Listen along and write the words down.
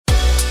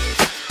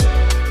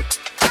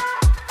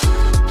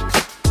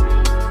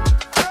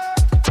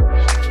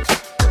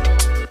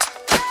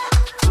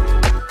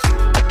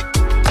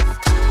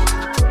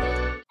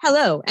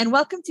Hello, and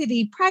welcome to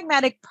the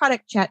Pragmatic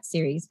Product Chat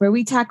series, where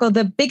we tackle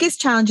the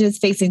biggest challenges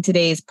facing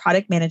today's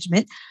product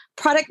management,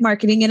 product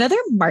marketing, and other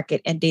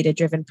market and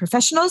data-driven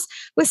professionals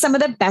with some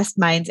of the best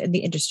minds in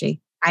the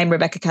industry. I'm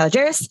Rebecca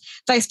Calageris,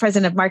 Vice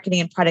President of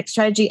Marketing and Product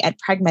Strategy at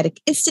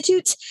Pragmatic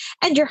Institute,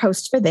 and your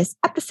host for this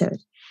episode.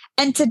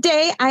 And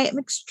today, I am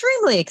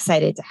extremely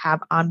excited to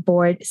have on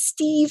board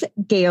Steve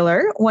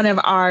Gahler, one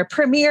of our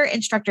premier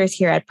instructors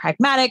here at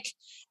Pragmatic,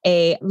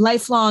 a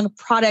lifelong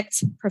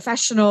product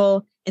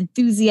professional,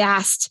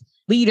 enthusiast,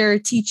 leader,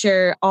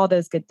 teacher, all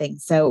those good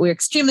things. So we're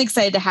extremely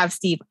excited to have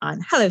Steve on.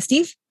 Hello,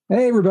 Steve.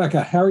 Hey,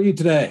 Rebecca. How are you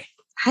today?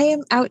 I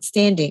am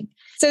outstanding.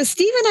 So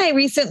Steve and I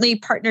recently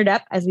partnered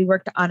up as we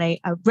worked on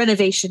a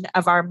renovation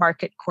of our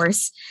market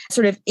course,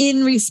 sort of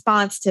in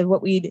response to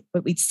what we'd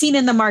seen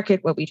in the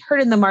market, what we'd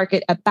heard in the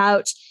market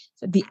about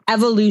the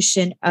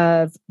evolution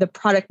of the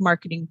product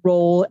marketing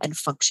role and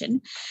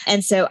function.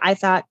 And so I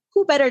thought,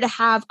 who better to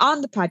have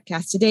on the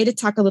podcast today to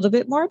talk a little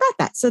bit more about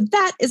that? So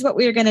that is what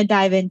we're going to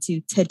dive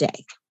into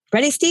today.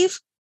 Ready, Steve?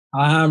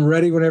 I'm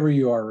ready whenever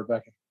you are,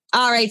 Rebecca.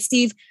 All right,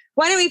 Steve.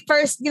 Why don't we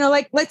first,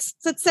 let's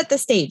set the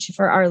stage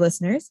for our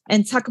listeners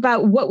and talk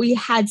about what we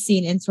had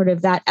seen in sort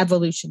of that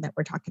evolution that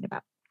we're talking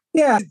about.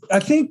 Yeah, I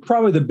think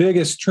probably the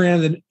biggest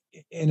trend,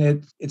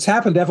 and it's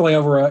happened definitely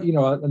over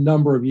a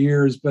number of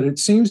years, but it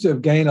seems to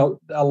have gained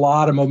a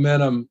lot of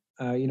momentum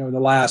in the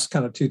last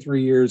kind of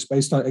 2-3 years,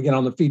 based on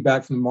the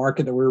feedback from the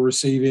market that we're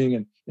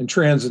receiving and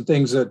trends and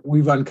things that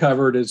we've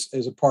uncovered as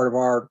a part of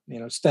our,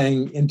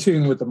 staying in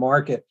tune with the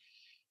market.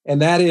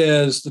 And that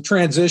is the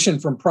transition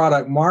from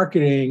product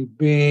marketing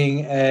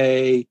being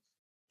a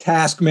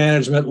task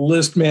management,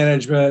 list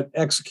management,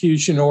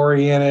 execution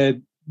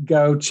oriented,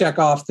 go check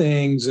off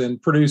things and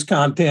produce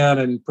content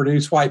and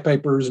produce white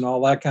papers and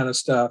all that kind of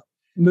stuff.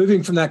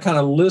 Moving from that kind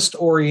of list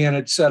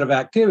oriented set of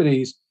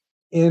activities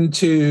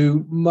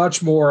into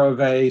much more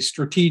of a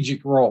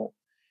strategic role.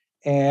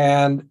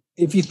 And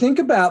if you think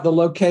about the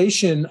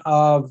location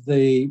of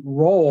the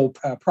role,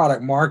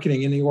 product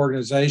marketing in the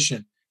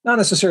organization, not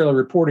necessarily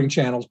reporting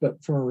channels,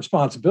 but from a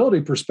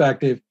responsibility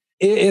perspective,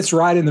 it's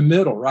right in the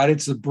middle, right?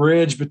 It's the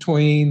bridge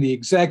between the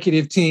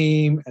executive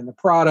team and the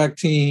product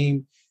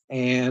team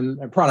and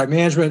product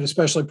management,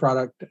 especially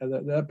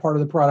that part of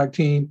the product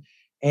team,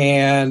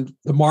 and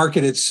the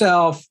market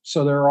itself.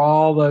 So there are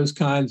all those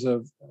kinds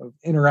of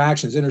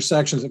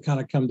intersections that kind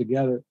of come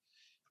together,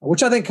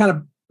 which I think kind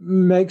of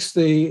makes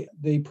the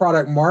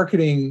product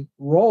marketing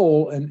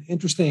role an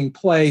interesting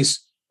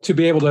place to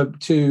be able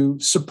to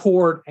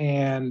support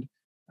and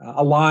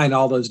align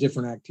all those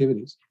different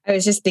activities. I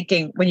was just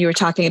thinking when you were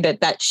talking about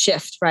that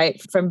shift,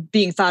 right, from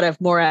being thought of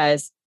more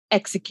as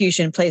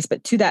execution place,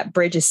 but to that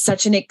bridge is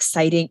such an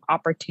exciting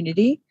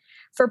opportunity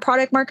for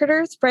product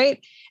marketers,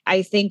 right?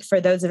 I think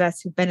for those of us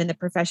who've been in the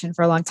profession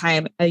for a long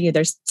time,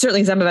 there's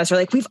certainly some of us are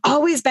like, we've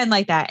always been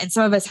like that. And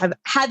some of us have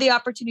had the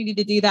opportunity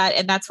to do that.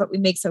 And that's what we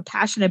make so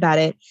passionate about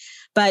it.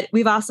 But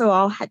we've also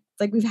all had,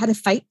 we've had to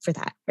fight for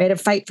that, right? A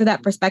fight for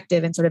that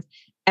perspective. And sort of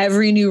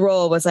every new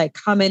role was like,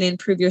 come in and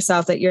prove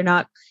yourself that you're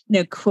not,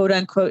 quote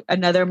unquote,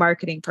 another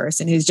marketing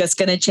person who's just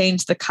going to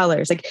change the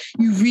colors. Like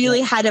you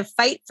really had to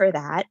fight for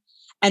that.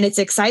 And it's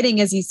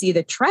exciting as you see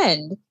the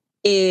trend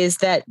is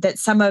that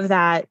some of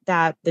that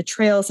the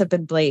trails have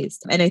been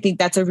blazed. And I think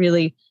that's a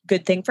really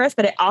good thing for us.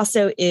 But it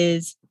also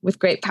is, with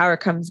great power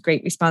comes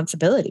great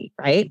responsibility,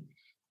 right?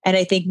 And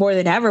I think more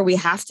than ever, we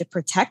have to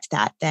protect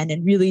that then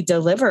and really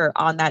deliver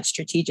on that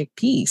strategic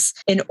piece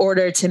in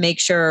order to make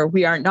sure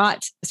we are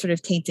not sort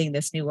of tainting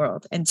this new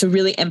world. And so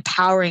really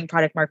empowering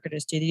product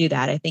marketers to do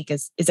that, I think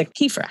is a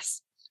key for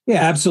us.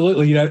 Yeah,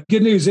 absolutely.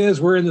 Good news is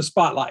we're in the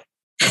spotlight.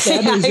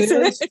 Bad news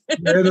is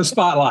we're in the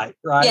spotlight,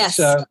 right? Yes.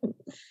 So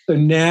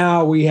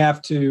now we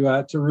have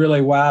to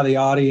really wow the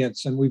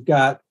audience. And we've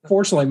got,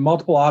 fortunately,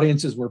 multiple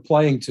audiences we're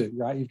playing to,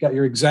 right? You've got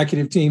your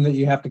executive team that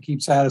you have to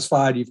keep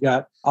satisfied. You've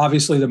got,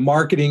 obviously, the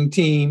marketing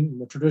team,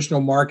 the traditional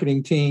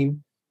marketing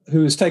team,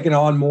 who has taken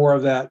on more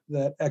of that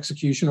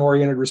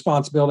execution-oriented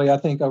responsibility, I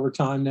think, over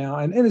time now.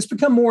 And it's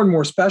become more and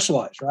more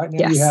specialized, right?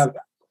 Now yes. You have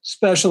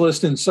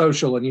specialists in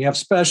social and you have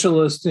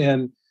specialists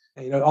in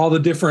all the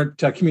different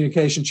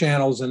communication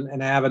channels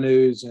and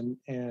avenues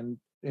and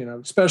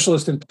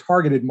specialists in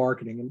targeted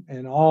marketing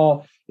and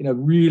all,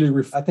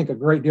 really, I think a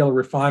great deal of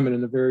refinement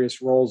in the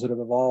various roles that have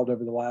evolved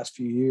over the last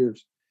few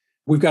years.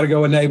 We've got to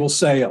go enable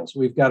sales.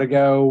 We've got to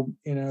go,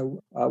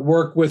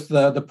 work with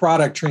the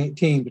product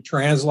team to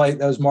translate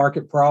those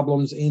market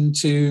problems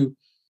into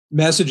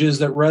messages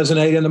that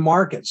resonate in the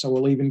market. So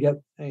we'll even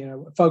get,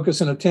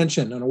 focus and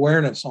attention and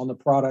awareness on the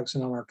products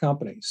and on our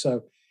company.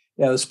 So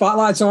yeah, the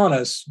spotlight's on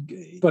us,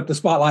 but the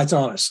spotlight's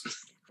on us.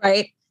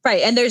 Right.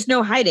 And there's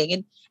no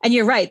hiding. And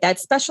you're right, that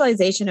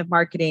specialization of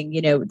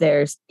marketing,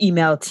 there's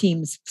email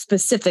teams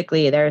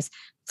specifically, there's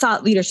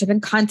thought leadership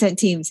and content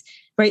teams,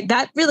 right?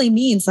 That really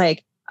means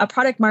like a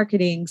product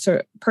marketing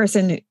sort of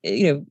person,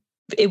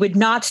 it would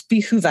not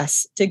behoove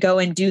us to go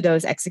and do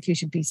those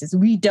execution pieces.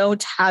 We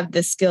don't have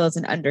the skills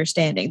and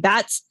understanding.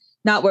 That's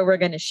not where we're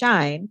going to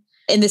shine.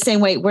 In the same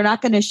way, we're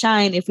not going to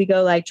shine if we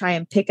go try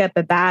and pick up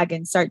a bag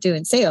and start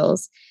doing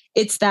sales.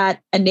 It's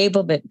that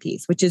enablement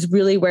piece, which is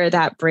really where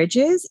that bridge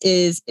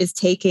is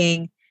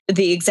taking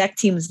the exec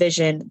team's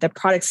vision, the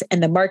products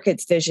and the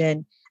market's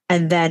vision,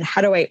 and then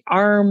how do I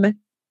arm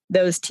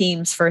those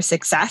teams for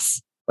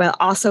success while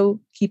also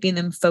keeping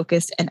them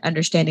focused and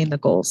understanding the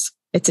goals.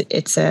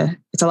 It's a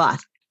lot.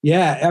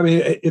 Yeah, I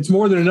mean, it's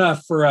more than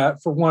enough for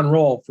one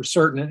role for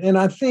certain. And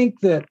I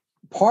think that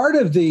part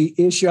of the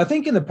issue, I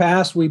think in the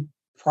past we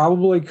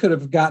probably could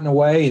have gotten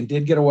away and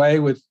did get away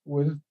with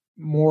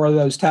more of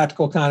those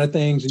tactical kind of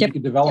things, and you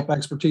could develop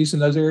expertise in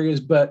those areas.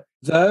 But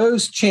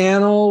those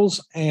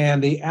channels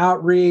and the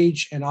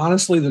outreach and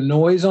honestly the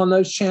noise on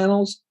those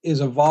channels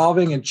is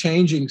evolving and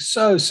changing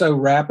so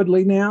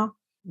rapidly now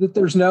that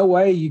there's no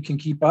way you can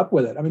keep up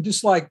with it. I mean,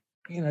 just like,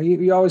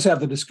 you always have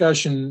the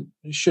discussion,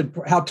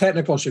 how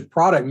technical should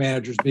product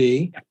managers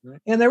be?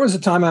 And there was a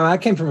time I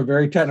came from a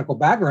very technical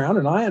background,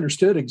 and I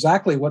understood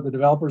exactly what the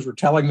developers were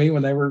telling me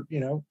when they were,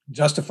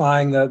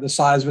 justifying the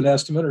size of an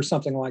estimate or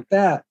something like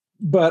that.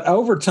 But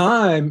over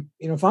time,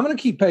 if I'm going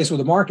to keep pace with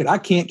the market, I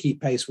can't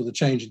keep pace with the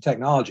change in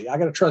technology. I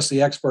got to trust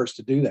the experts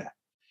to do that.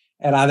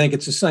 And I think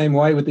it's the same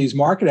way with these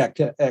market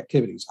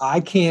activities. I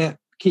can't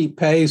keep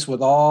pace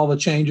with all the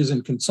changes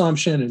in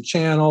consumption and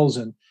channels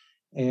and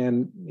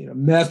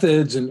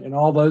methods and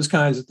all those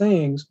kinds of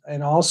things,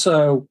 and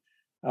also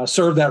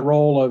serve that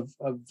role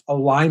of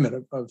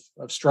alignment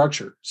of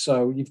structure.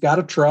 So you've got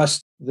to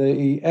trust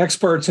the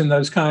experts in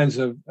those kinds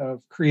of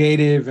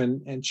creative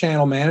and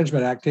channel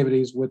management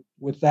activities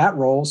with that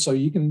role, so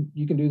you can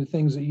do the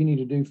things that you need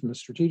to do from a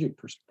strategic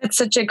perspective. That's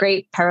such a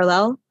great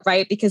parallel,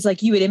 right? Because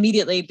you would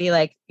immediately be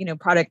like,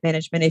 product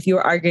management, if you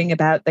were arguing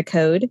about the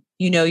code,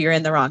 you're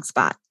in the wrong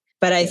spot.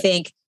 But I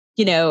think,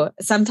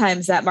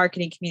 sometimes that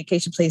marketing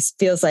communication place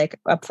feels like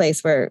a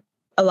place where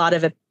a lot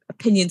of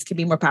opinions can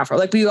be more powerful.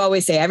 Like we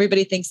always say,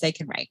 everybody thinks they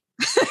can write,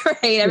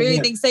 right? Everybody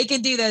thinks they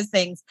can do those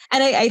things.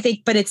 And I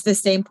think, but it's the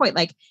same point.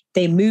 Like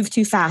they move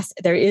too fast.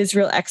 There is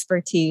real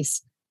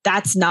expertise.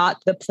 That's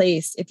not the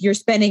place. If you're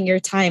spending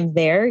your time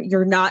there,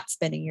 you're not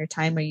spending your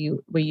time where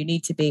you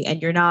need to be. And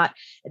you're not,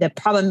 the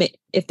problem,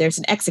 if there's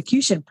an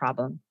execution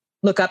problem,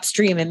 look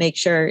upstream and make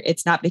sure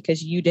it's not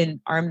because you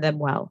didn't arm them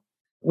well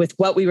with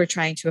what we were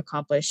trying to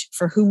accomplish,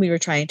 for whom we were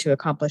trying to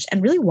accomplish,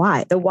 and really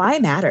why. The why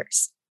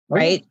matters,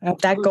 right?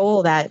 That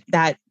goal, that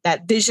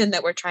vision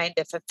that we're trying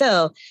to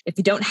fulfill. If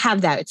you don't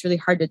have that, it's really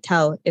hard to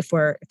tell if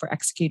we're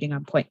executing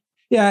on point.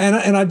 Yeah,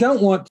 and I don't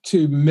want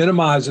to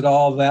minimize at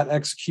all that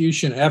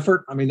execution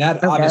effort. I mean,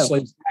 that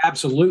obviously is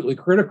absolutely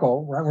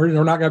critical, right? We're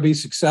not going to be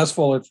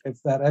successful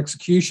if that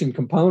execution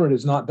component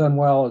is not done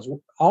well as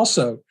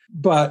also.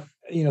 But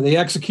the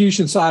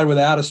execution side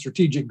without a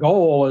strategic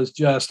goal is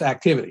just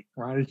activity,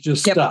 right? It's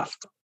just stuff.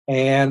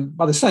 And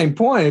by the same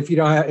point, if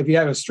you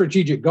have a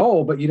strategic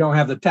goal, but you don't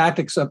have the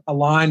tactics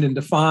aligned and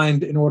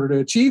defined in order to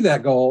achieve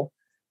that goal,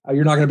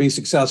 you're not going to be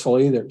successful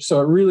either.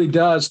 So it really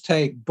does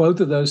take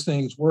both of those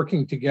things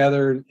working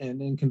together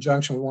and in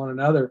conjunction with one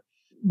another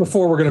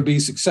before we're going to be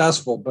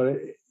successful. But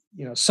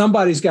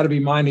somebody's got to be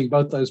minding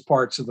both those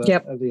parts of the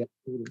activity.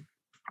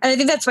 And I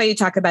think that's why you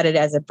talk about it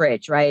as a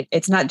bridge, right?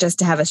 It's not just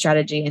to have a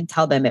strategy and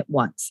tell them at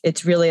once.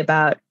 It's really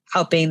about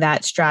helping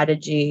that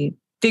strategy,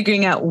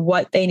 figuring out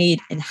what they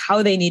need and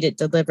how they need it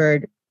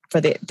delivered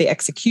for the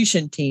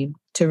execution team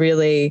to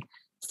really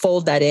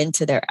fold that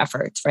into their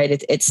efforts,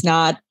 right? It's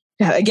not,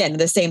 again,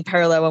 the same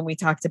parallel when we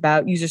talked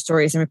about user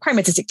stories and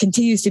requirements. It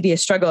continues to be a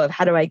struggle of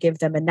how do I give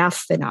them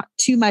enough and not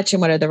too much,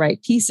 and what are the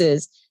right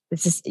pieces.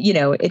 It's just,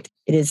 it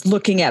is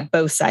looking at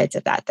both sides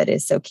of that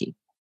is so key.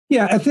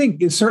 Yeah, I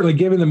think it's certainly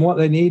giving them what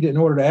they need in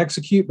order to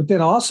execute. But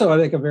then also, I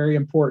think a very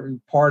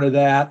important part of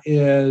that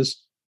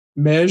is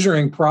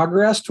measuring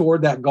progress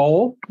toward that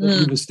goal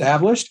that you've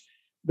established,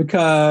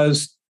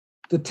 because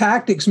the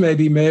tactics may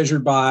be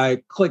measured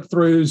by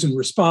click-throughs and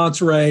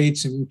response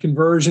rates and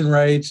conversion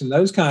rates and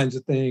those kinds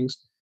of things.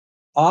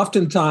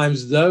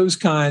 Oftentimes, those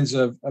kinds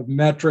of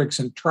metrics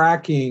and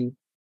tracking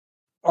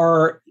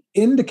are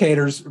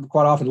indicators,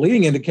 quite often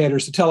leading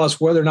indicators, to tell us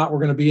whether or not we're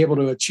going to be able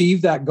to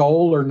achieve that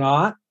goal or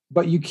not.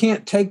 But you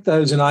can't take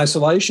those in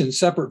isolation,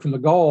 separate from the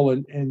goal,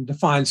 and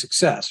define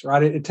success,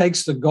 right? It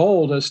takes the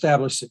goal to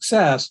establish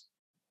success,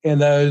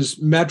 and those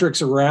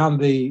metrics around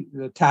the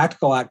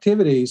tactical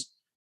activities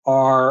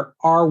are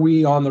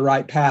we on the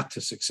right path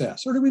to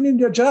success? Or do we need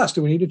to adjust?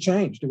 Do we need to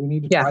change? Do we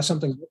need to try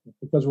something different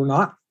because we're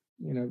not,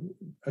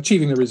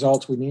 achieving the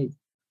results we need?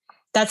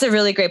 That's a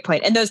really great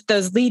point. And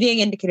those leading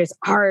indicators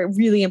are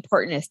really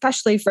important,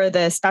 especially for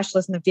the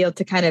specialists in the field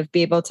to kind of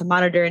be able to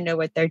monitor and know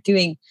what they're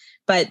doing.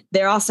 But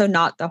they're also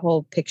not the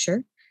whole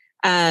picture.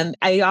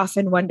 I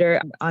often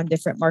wonder on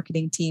different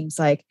marketing teams,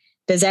 like,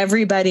 does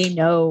everybody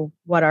know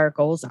what our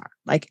goals are?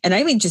 Like, and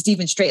I mean, just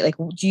even straight, like,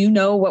 do you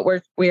know what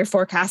we're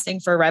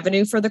forecasting for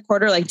revenue for the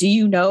quarter? Like, do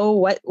you know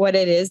what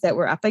it is that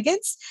we're up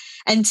against?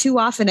 And too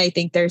often, I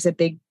think there's a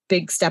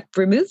big step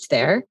removed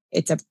there.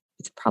 It's a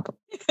problem.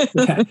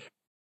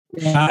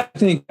 Yeah, I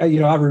think, I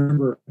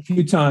remember a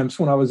few times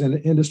when I was in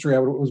the industry, I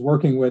was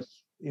working with,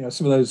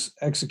 some of those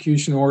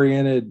execution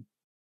oriented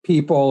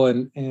people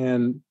and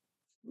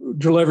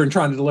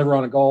trying to deliver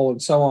on a goal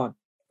and so on.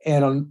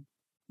 And on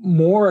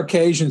more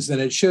occasions than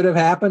it should have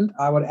happened,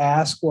 I would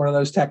ask one of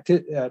those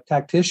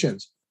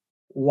tacticians,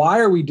 why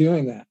are we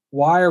doing that?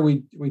 Why are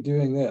we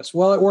doing this?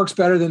 Well, it works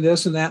better than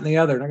this and that and the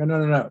other. And I go,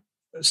 no.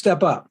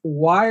 Step up.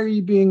 Why are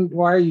you doing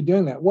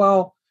that?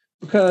 Well,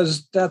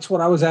 because that's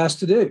what I was asked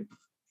to do.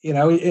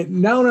 No.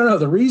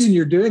 The reason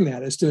you're doing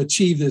that is to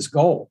achieve this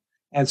goal.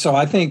 And so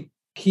I think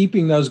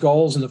keeping those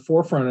goals in the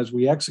forefront as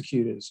we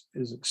execute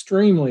is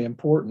extremely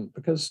important,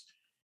 because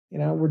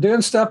we're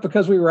doing stuff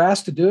because we were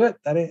asked to do it.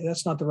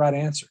 That's not the right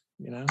answer.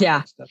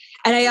 Yeah.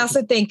 And I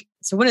also think,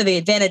 so one of the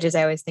advantages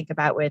I always think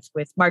about with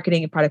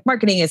marketing and product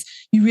marketing is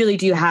you really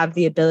do have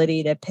the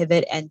ability to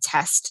pivot and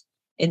test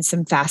in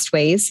some fast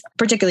ways,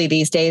 particularly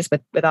these days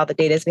with all the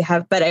data we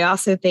have. But I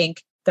also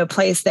think the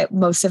place that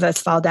most of us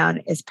fall down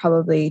is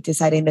probably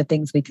deciding the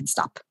things we can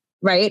stop,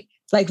 right?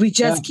 Like we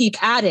just keep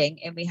adding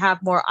and we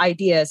have more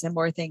ideas and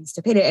more things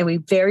to pay to. And we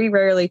very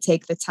rarely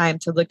take the time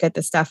to look at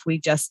the stuff we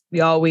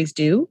always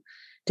do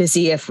to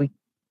see if we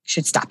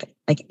should stop it.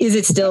 Like, is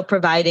it still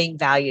providing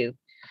value?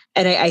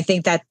 And I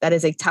think that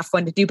is a tough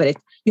one to do, but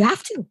you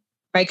have to,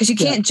 right? Because you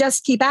can't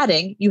just keep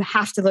adding. You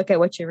have to look at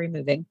what you're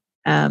removing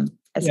as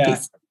a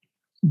piece.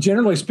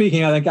 Generally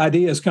speaking, I think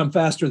ideas come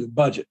faster than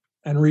budget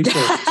and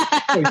resources.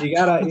 So you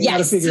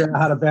gotta figure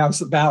out how to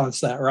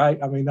balance that, right?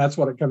 I mean, that's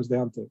what it comes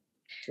down to.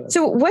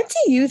 So what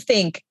do you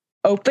think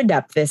opened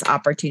up this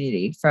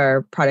opportunity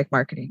for product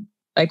marketing?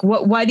 Like,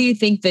 why do you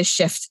think this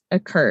shift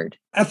occurred?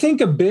 I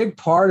think a big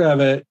part of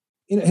it,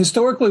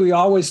 historically, we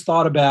always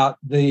thought about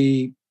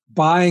the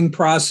buying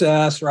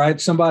process,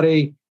 right?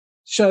 Somebody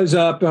shows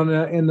up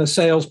in the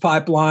sales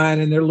pipeline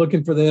and they're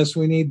looking for this.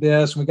 We need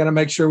this. We got to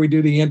make sure we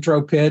do the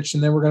intro pitch,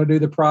 and then we're going to do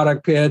the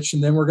product pitch,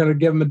 and then we're going to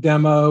give them a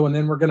demo, and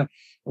then we're going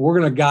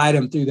to guide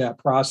them through that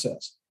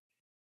process.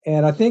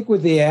 And I think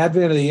with the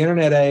advent of the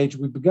internet age,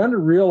 we've begun to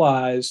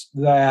realize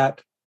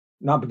that,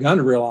 we're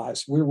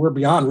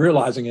beyond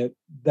realizing it,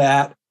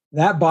 that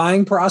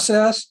buying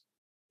process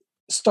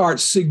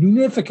starts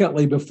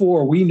significantly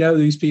before we know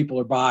these people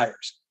are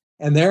buyers.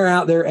 And they're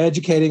out there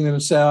educating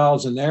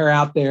themselves, and they're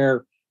out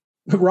there,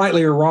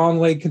 rightly or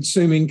wrongly,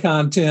 consuming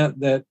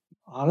content that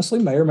honestly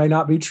may or may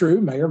not be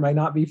true, may or may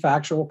not be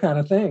factual kind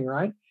of thing,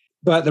 right?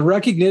 But the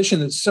recognition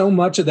that so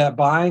much of that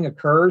buying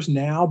occurs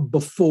now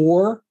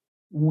before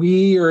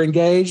we are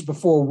engaged,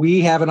 before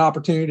we have an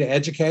opportunity to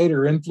educate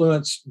or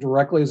influence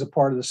directly as a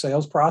part of the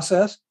sales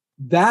process,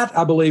 that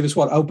I believe is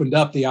what opened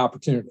up the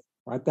opportunity,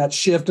 right? That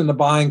shift in the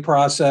buying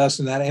process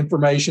and that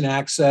information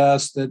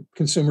access that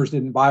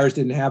buyers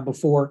didn't have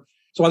before.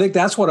 So I think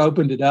that's what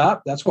opened it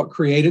up. That's what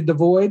created the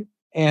void.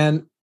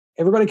 And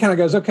everybody kind of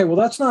goes, okay, well,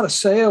 that's not a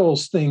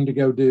sales thing to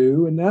go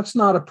do. And that's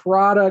not a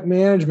product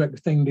management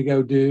thing to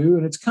go do.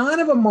 And it's kind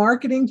of a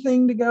marketing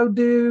thing to go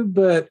do.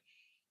 But,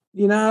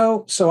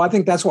 so I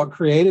think that's what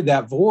created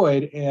that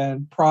void,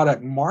 and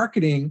product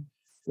marketing,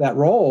 that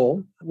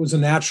role was a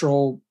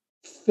natural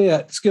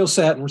fit, skill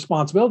set and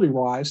responsibility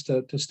wise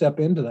to step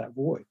into that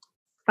void.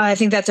 I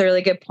think that's a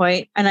really good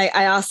point. And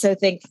I also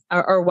think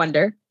or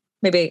wonder,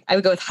 maybe I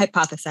would go with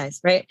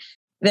hypothesize, right?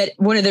 That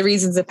one of the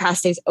reasons that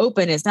Past Stays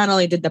Open is not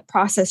only did the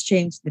process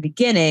change at the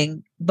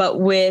beginning, but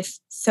with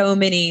so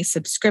many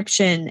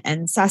subscription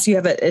and SaaS, you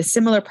have a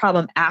similar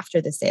problem after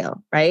the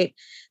sale, right?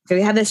 So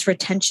we have this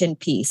retention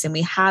piece, and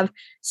we have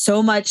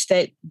so much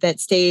that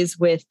stays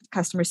with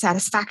customer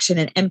satisfaction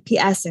and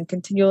NPS and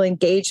continual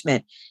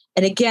engagement.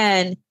 And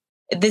again,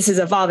 this is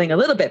evolving a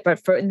little bit,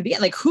 but in the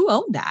beginning, like, who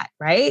owned that,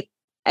 right?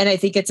 And I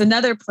think it's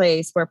another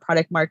place where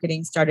product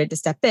marketing started to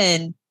step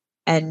in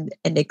and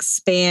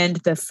expand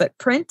the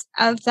footprint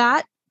of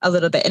that a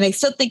little bit. And I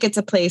still think it's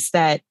a place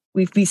that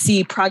we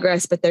see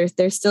progress, but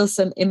there's still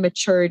some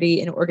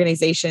immaturity in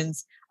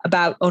organizations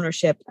about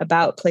ownership,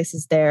 about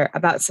places there,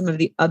 about some of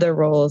the other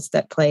roles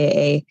that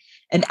play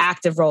an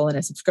active role in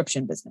a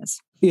subscription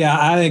business. Yeah,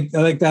 I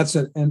think that's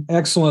an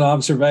excellent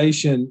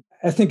observation.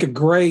 I think a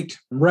great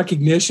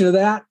recognition of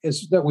that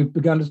is that we've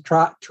begun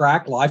to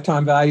track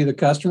lifetime value of the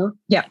customer.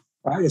 Yeah.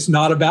 Right. It's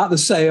not about the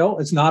sale.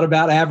 It's not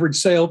about average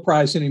sale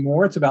price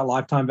anymore. It's about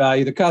lifetime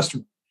value of the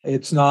customer.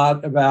 It's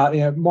not about,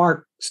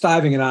 Mark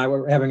Stiving and I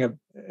were having a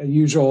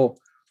usual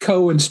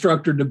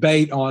co-instructor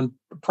debate on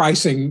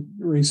pricing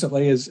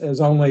recently, as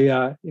only,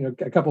 a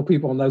couple of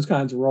people in those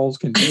kinds of roles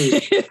can do.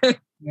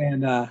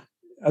 And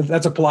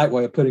that's a polite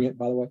way of putting it,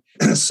 by the way.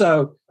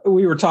 So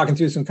we were talking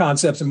through some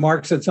concepts, and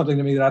Mark said something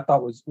to me that I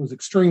thought was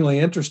extremely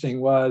interesting.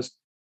 Was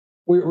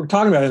we were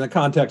talking about it in the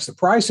context of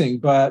pricing,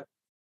 but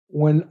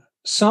when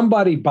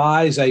somebody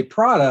buys a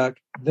product,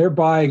 they're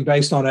buying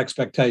based on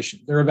expectation.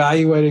 They're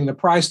evaluating the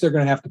price they're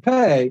going to have to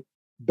pay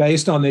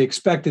based on the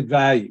expected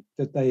value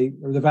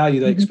the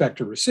value they expect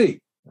to receive.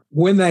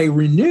 When they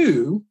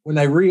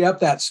re-up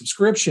that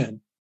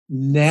subscription,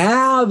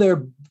 now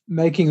they're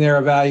making their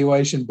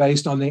evaluation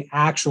based on the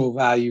actual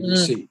value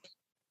received.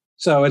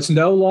 So it's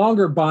no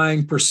longer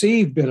buying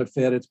perceived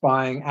benefit, it's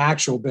buying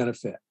actual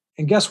benefit.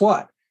 And guess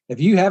what?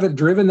 If you haven't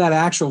driven that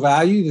actual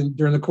value then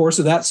during the course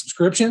of that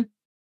subscription,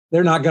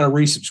 they're not going to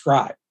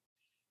resubscribe.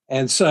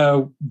 And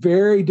so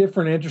very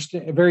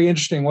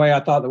interesting way,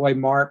 I thought, the way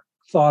Mark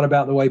thought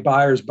about the way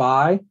buyers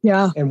buy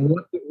Yeah. and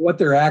what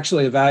they're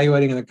actually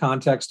evaluating in the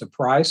context of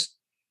price.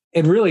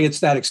 And really, it's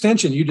that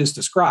extension you just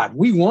described.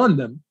 We won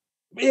them.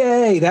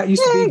 Yay. That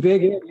used to be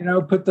big,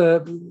 put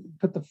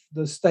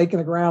the stake in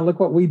the ground. Look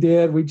what we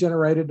did. We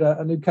generated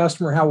a new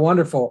customer. How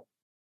wonderful.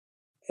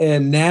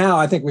 And now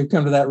I think we've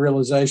come to that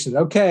realization,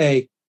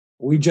 okay,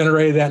 we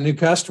generated that new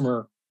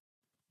customer.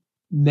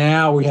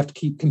 Now we have to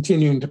keep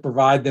continuing to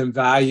provide them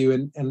value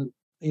and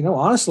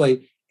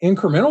honestly,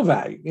 incremental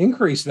value,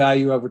 increase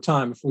value over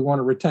time if we want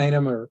to retain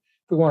them or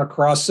if we want to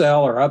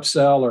cross-sell or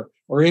upsell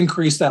or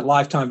increase that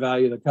lifetime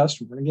value of the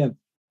customer. And again,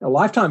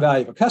 lifetime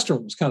value of a customer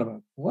was kind of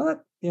a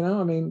what?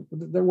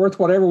 They're worth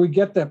whatever we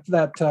get that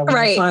when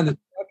we sign the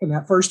check in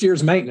that first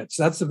year's maintenance.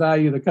 That's the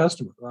value of the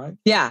customer, right?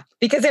 Yeah,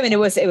 because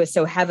it was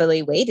so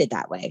heavily weighted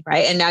that way,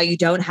 right? And now you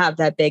don't have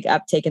that big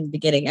uptake in the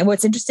beginning. And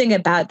what's interesting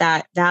about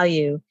that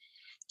value,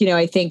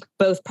 I think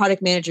both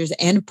product managers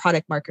and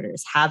product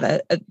marketers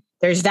have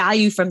there's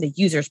value from the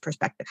user's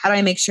perspective. How do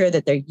I make sure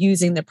that they're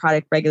using the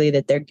product regularly,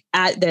 that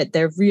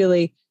they're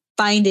really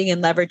finding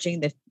and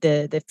leveraging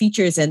the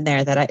features in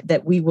there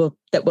that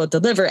will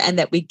deliver, and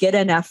that we get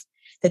enough,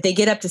 that they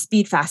get up to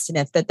speed fast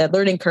enough, that the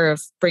learning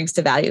curve brings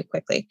to value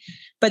quickly.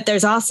 But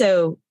there's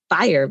also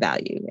buyer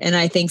value. And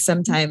I think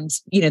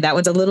sometimes, that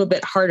one's a little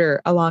bit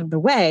harder along the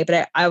way.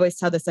 But I always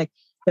tell this, like,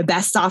 the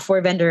best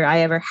software vendor I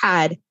ever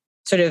had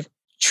sort of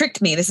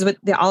tricked me. This is what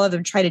all of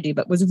them try to do,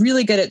 but was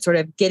really good at sort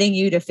of getting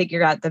you to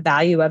figure out the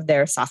value of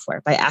their software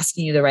by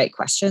asking you the right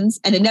questions.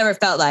 And it never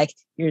felt like,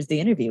 here's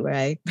the interview where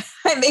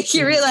I make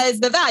you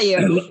realize the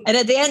value. And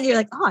at the end, you're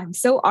like, oh, I'm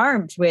so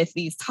armed with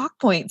these talk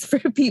points for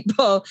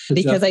people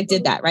because I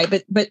did that, right?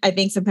 But I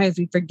think sometimes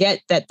we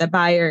forget that the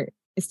buyer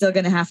is still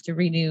going to have to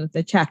renew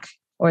the check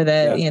or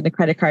the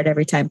credit card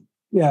every time.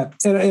 Yeah.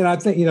 And I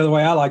think, the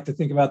way I like to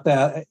think about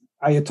that,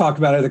 I talk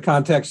about it in the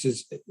context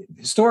is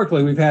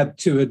historically we've had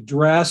to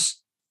address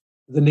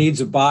the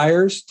needs of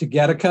buyers to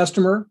get a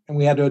customer, and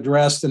we had to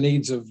address the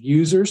needs of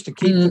users to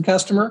keep the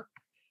customer.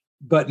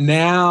 But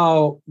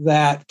now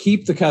that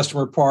keep the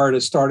customer part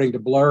is starting to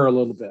blur a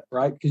little bit,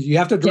 right? Because you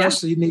have to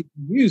address the needs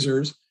of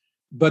users,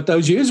 but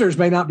those users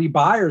may not be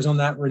buyers on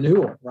that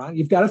renewal, right?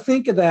 You've got to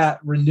think of that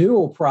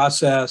renewal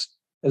process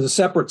as a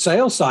separate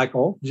sales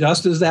cycle,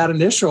 just as that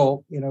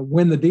initial,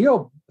 win the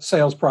deal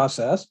sales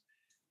process.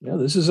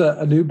 This is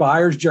a new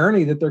buyer's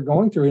journey that they're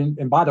going through.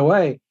 And by the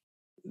way,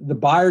 the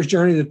buyer's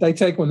journey that they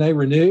take when they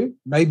renew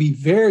may be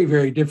very,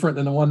 very different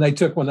than the one they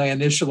took when they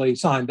initially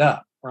signed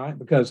up, right?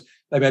 Because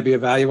they may be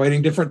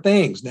evaluating different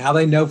things. Now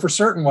they know for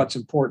certain what's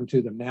important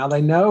to them. Now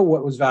they know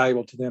what was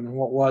valuable to them and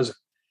what wasn't.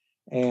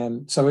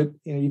 And so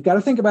you've got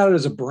to think about it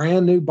as a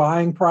brand new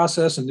buying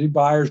process, a new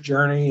buyer's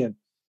journey. And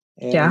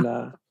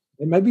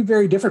it may be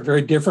very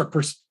different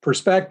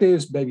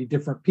perspectives, maybe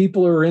different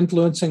people who are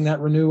influencing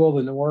that renewal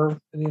than there were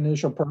in the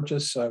initial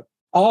purchase. So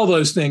all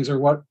those things are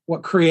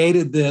what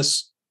created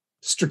this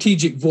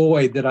strategic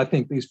void that I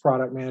think these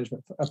product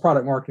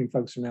marketing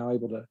folks are now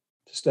able to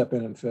step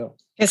in and fill.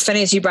 It's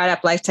funny as you brought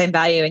up lifetime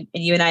value, and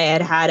you and I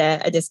had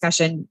a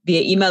discussion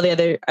via email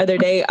the other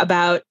day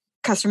about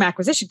customer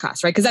acquisition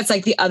costs, right? Because that's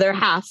like the other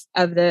half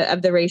of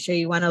the ratio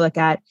you want to look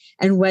at,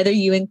 and whether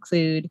you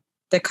include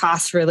the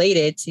costs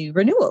related to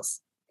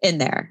renewals in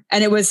there.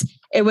 And it was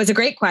a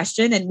great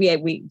question, and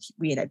we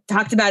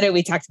talked about it.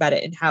 We talked about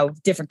it and how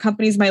different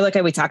companies might look at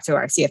it. We talked to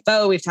our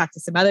CFO. We've talked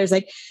to some others,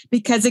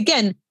 because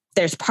again,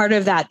 there's part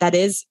of that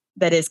is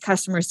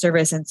customer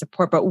service and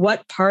support, but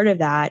what part of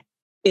that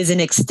is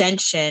an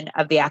extension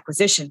of the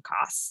acquisition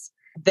costs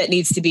that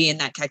needs to be in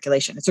that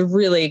calculation? It's a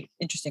really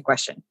interesting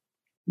question.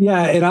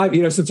 Yeah, and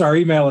I, since our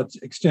email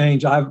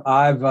exchange, I've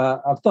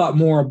thought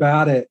more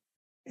about it,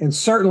 and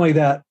certainly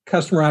that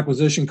customer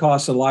acquisition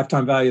costs and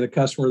lifetime value of the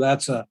customer,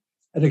 that's an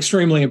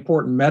extremely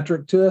important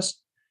metric to us.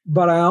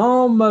 But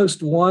I'm more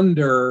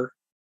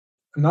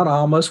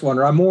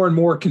and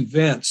more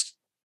convinced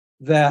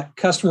that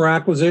customer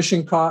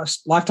acquisition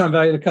cost, lifetime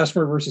value of the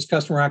customer versus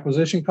customer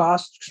acquisition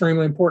cost,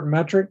 extremely important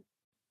metric.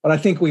 But I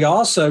think we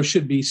also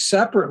should be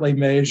separately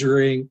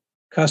measuring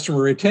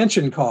customer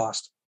retention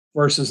cost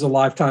versus the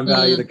lifetime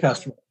value of the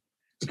customer.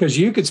 Because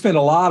you could spend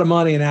a lot of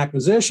money in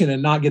acquisition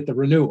and not get the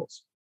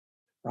renewals,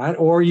 right?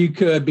 Or you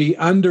could be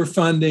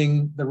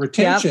underfunding the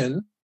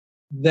retention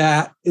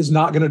that is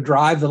not going to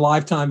drive the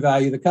lifetime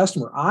value of the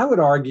customer. I would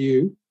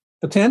argue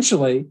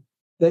potentially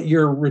that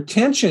your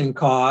retention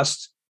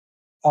costs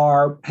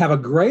have a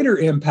greater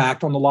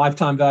impact on the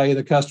lifetime value of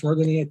the customer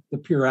than the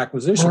pure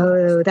acquisition.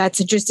 Oh, that's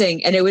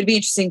interesting. And it would be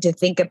interesting to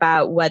think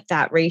about what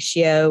that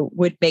ratio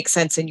would make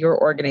sense in your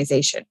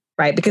organization,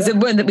 right? Because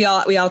we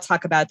all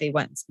talk about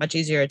it's much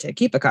easier to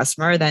keep a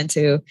customer than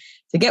to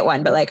get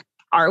one. But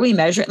are we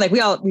measuring?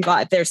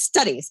 There's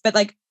studies,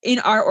 but in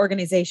our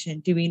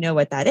organization, do we know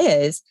what that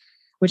is?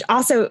 Which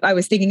also, I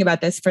was thinking about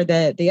this for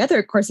the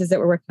other courses that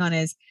we're working on,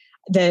 is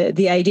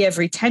the idea of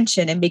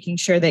retention and making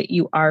sure that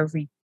you are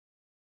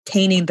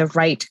retaining the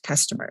right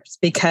customers,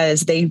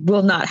 because they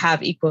will not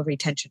have equal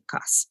retention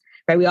costs.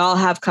 right? We all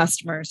have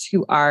customers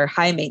who are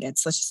high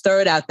maintenance. Let's just throw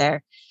it out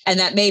there. And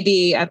that may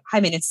be a high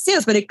maintenance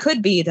sales, but it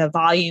could be the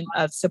volume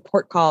of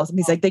support calls. And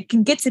he's like, they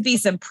can get to be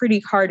some pretty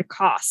hard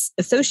costs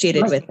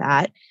associated with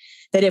that.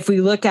 That if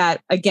we look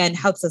at, again,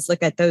 helps us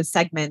look at those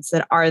segments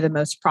that are the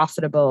most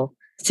profitable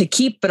to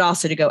keep, but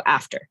also to go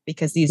after,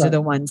 because these are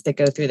the ones that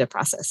go through the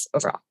process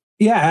overall.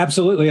 Yeah,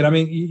 absolutely. And I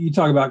mean, you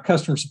talk about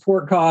customer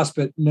support costs,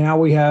 but now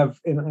we have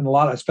in a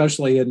lot,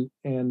 especially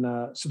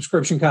in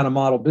subscription kind of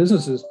model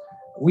businesses,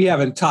 we have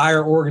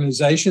entire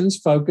organizations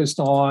focused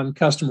on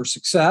customer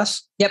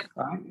success. Yep.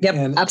 Right? Yep.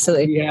 And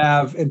absolutely. We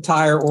have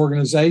entire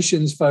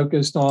organizations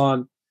focused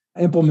on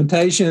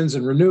implementations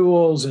and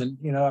renewals. And,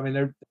 I mean,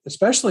 they're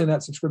especially in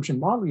that subscription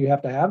model, you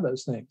have to have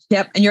those things.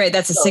 Yep. And you're right.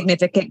 That's a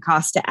significant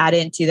cost to add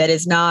into. It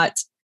is not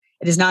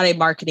a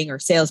marketing or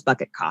sales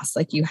bucket cost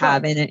like you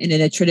have in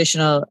a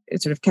traditional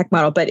sort of CAC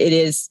model, but it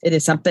is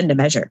something to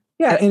measure.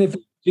 Yeah. And if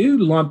you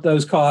do lump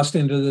those costs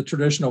into the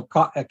traditional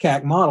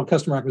CAC model,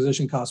 customer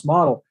acquisition cost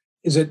model,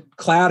 is it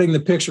clouding the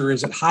picture?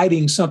 Is it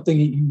hiding something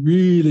that you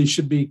really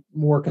should be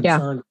more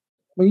concerned?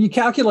 Yeah. When you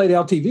calculate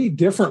LTV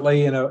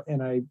differently in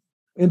a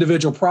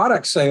individual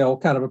product sale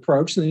kind of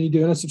approach than you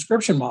do in a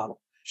subscription model.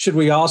 Should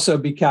we also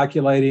be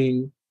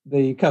calculating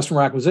the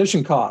customer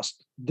acquisition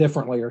cost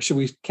differently, or should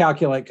we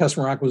calculate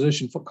customer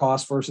acquisition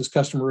cost versus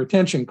customer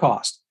retention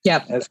cost?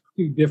 Yep. As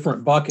two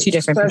different buckets,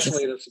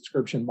 especially in a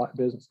subscription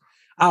business.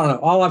 I don't know.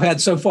 All I've had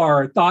so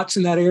far are thoughts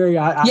in that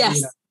area.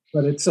 Yes.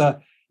 But it's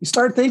you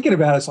start thinking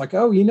about it, it's like,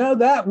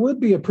 that would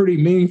be a pretty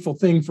meaningful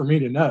thing for me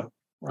to know.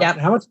 Right? Yep.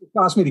 How much does it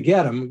cost me to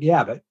get them?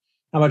 Yeah, but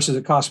how much does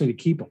it cost me to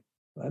keep them?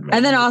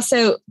 And then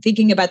also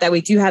thinking about that,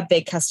 we do have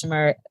big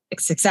customer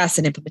success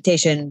and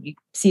implementation. You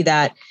see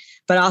that,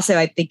 but also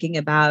I'm thinking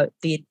about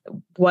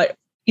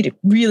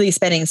really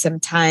spending some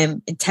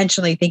time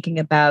intentionally thinking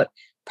about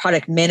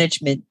product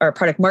management or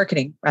product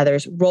marketing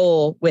rather's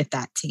role with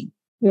that team.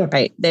 Yeah.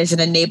 Right. There's an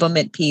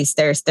enablement piece.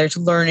 There's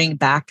learning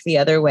back the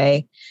other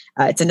way.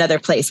 It's another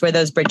place where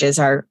those bridges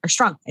are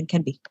strong and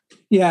can be.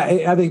 Yeah,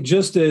 I think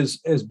just as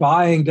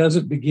buying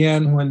doesn't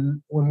begin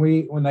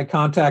when they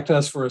contact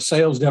us for a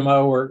sales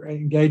demo or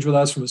engage with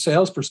us from a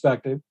sales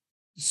perspective,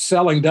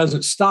 selling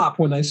doesn't stop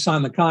when they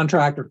sign the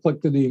contract or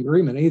click through the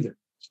agreement either.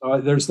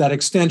 So there's that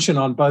extension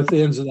on both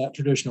ends of that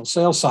traditional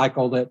sales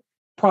cycle that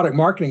product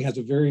marketing has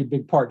a very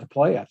big part to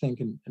play, I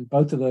think, in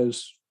both of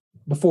those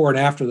before and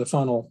after the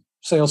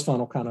sales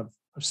funnel kind of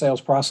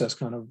sales process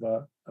kind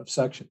of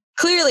section.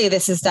 Clearly,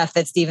 this is stuff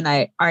that Steve and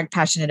I aren't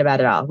passionate about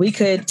at all. We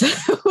could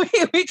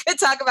we could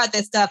talk about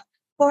this stuff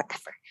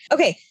forever.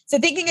 Okay, so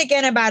thinking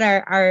again about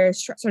our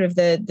sort of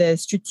the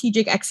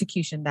strategic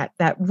execution,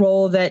 that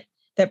role that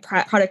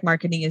product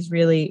marketing is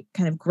really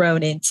kind of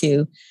grown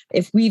into.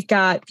 If we've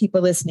got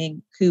people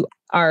listening who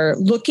are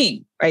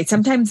looking, right?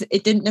 Sometimes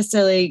it didn't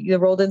necessarily, the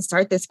role didn't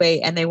start this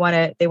way, and they want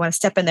to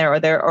step in there,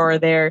 or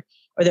they're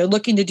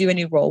looking to do a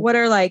new role. What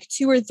are like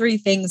 2 or 3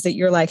 things that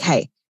you're like,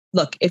 hey,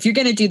 look, if you're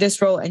going to do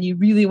this role and you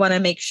really want to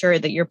make sure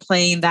that you're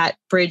playing that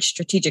bridge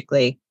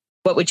strategically,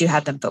 what would you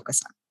have them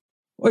focus on?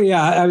 Well,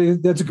 yeah, I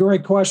mean, that's a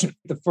great question.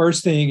 The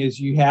first thing is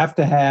you have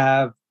to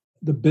have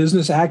the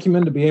business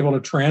acumen to be able to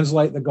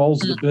translate the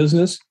goals of the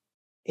business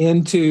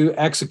into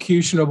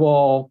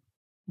executionable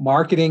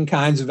marketing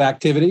kinds of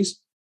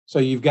activities. So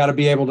you've got to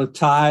be able to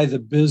tie the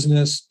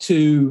business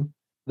to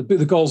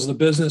the goals of the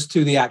business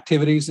to the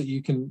activities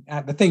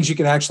the things you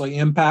can actually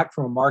impact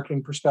from a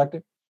marketing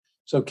perspective.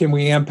 So can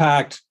we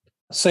impact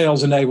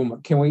sales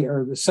enablement?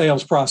 Or the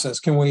sales process?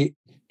 Can we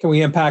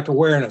impact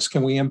awareness?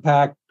 Can we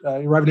impact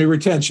revenue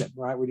retention?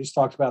 Right? We just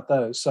talked about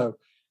those. So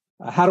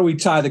how do we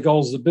tie the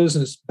goals of the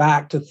business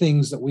back to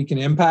things that we can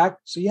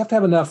impact? So you have to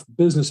have enough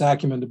business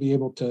acumen to be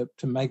able to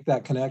make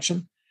that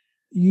connection.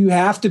 You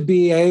have to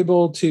be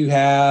able to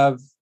have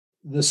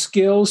the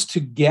skills to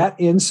get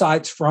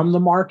insights from the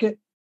market.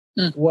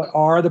 What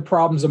are the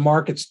problems the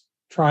market's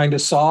trying to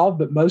solve?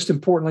 But most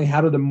importantly,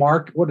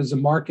 what does the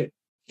market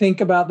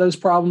think about those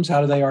problems?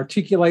 How do they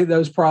articulate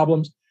those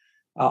problems?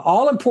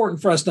 All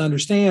important for us to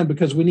understand,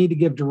 because we need to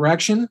give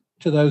direction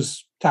to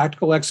those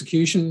tactical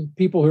execution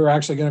people who are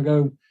actually going to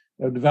go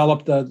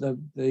develop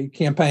the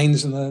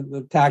campaigns and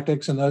the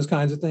tactics and those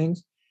kinds of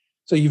things.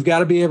 So you've got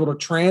to be able to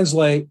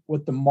translate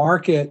what the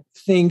market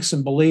thinks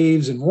and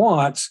believes and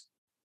wants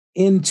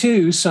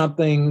into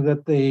something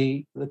that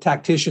the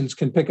tacticians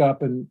can pick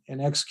up and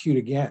execute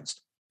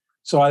against.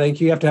 So I think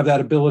you have to have that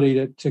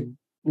ability to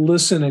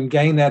listen and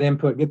gain that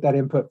input, get that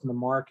input from the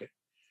market.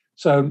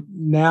 So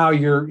now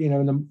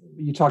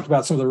you talked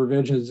about some of the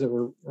revisions that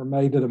were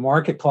made to the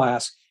market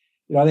class.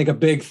 I think a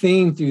big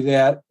theme through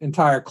that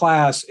entire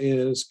class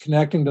is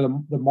connecting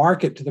to the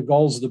market to the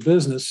goals of the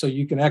business so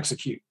you can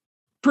execute.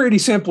 Pretty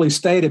simply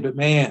stated, but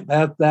man,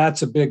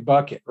 that's a big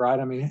bucket, right?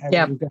 I mean,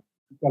 you've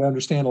got to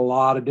understand a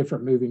lot of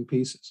different moving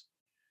pieces.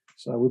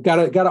 So we've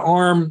got to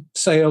arm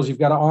sales. You've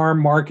got to arm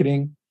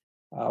marketing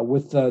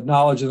with the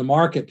knowledge of the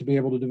market to be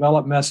able to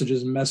develop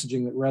messages and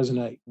messaging that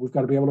resonate. We've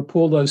got to be able to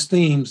pull those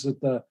themes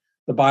that the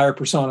buyer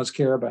personas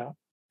care about.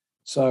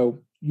 So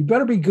you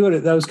better be good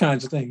at those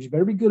kinds of things. You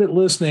better be good at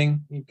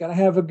listening. You've got to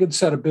have a good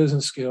set of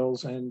business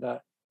skills, and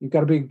you've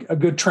got to be a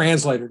good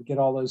translator to get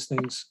all those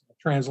things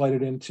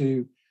translated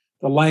into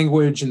the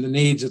language and the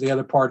needs of the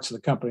other parts of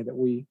the company that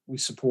we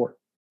support.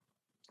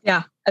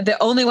 Yeah.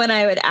 The only one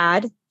I would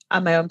add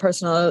on my own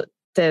personal,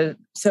 the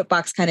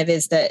soapbox kind of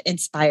is the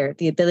inspire,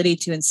 the ability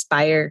to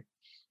inspire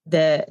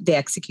the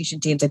execution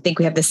teams. I think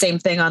we have the same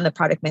thing on the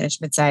product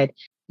management side.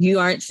 You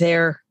aren't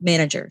their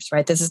managers,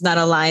 right? This is not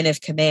a line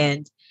of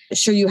command.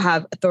 Sure, you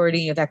have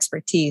authority, you have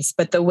expertise,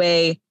 but the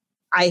way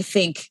I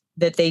think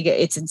that they get,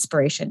 it's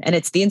inspiration. And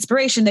it's the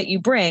inspiration that you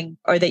bring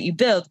or that you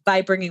build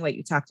by bringing what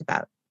you talked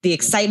about. The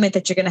excitement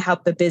that you're going to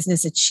help the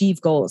business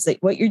achieve goals, that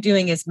what you're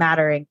doing is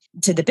mattering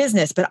to the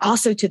business, but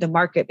also to the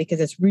market because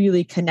it's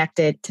really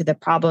connected to the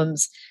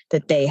problems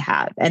that they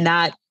have. And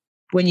that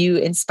when you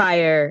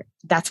inspire,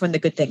 that's when the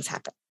good things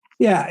happen.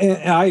 Yeah,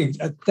 and I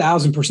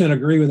 1,000%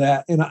 agree with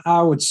that. And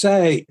I would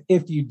say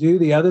if you do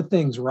the other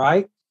things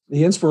right,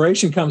 the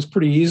inspiration comes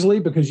pretty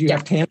easily because you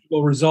have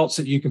tangible results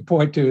that you can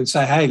point to and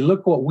say, hey,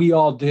 look what we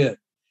all did.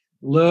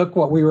 Look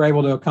what we were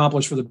able to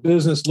accomplish for the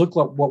business. Look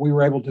what we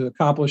were able to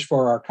accomplish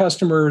for our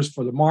customers,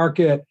 for the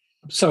market.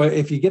 So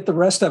if you get the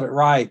rest of it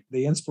right,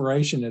 the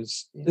inspiration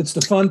it's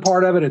the fun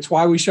part of it. It's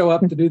why we show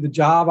up to do the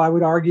job, I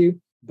would argue.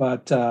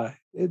 But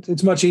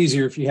it's much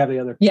easier if you have the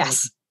other.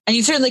 Yes. And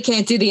you certainly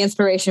can't do the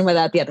inspiration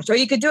without the others. Or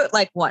you could do it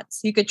like once.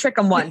 You could trick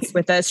them once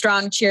with a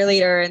strong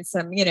cheerleader and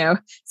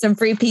some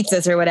free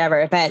pizzas or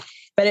whatever. But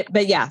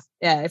yeah,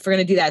 if we're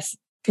going to do that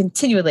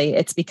continually,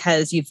 it's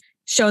because you've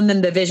shown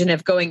them the vision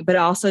of going, but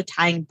also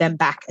tying them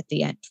back at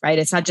the end, right?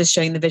 It's not just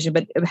showing the vision,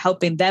 but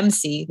helping them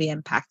see the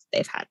impact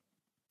they've had.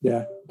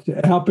 Yeah,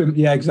 help him.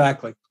 Yeah,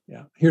 exactly.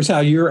 Yeah. Here's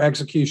how your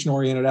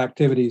execution-oriented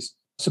activities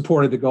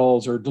supported the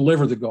goals or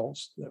delivered the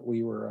goals that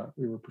we were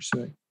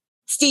pursuing.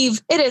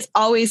 Steve, it is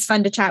always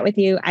fun to chat with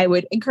you. I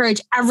would encourage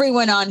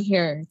everyone on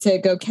here to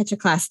go catch a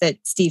class that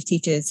Steve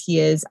teaches. He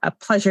is a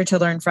pleasure to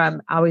learn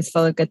from, always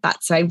full of good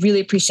thoughts. So I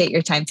really appreciate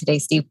your time today,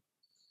 Steve.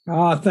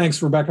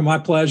 Thanks, Rebecca. My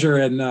pleasure.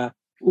 And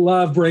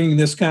love bringing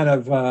this kind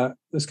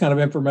of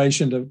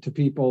information to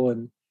people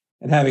and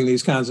having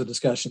these kinds of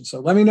discussions. So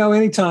let me know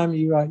anytime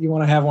you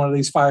want to have one of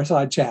these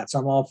fireside chats.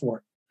 I'm all for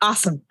it.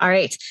 Awesome. All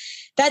right.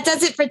 That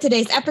does it for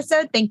today's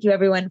episode. Thank you,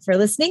 everyone, for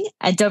listening.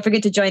 And don't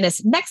forget to join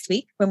us next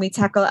week when we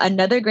tackle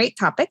another great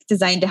topic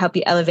designed to help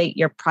you elevate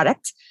your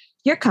product,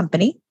 your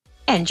company,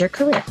 and your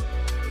career.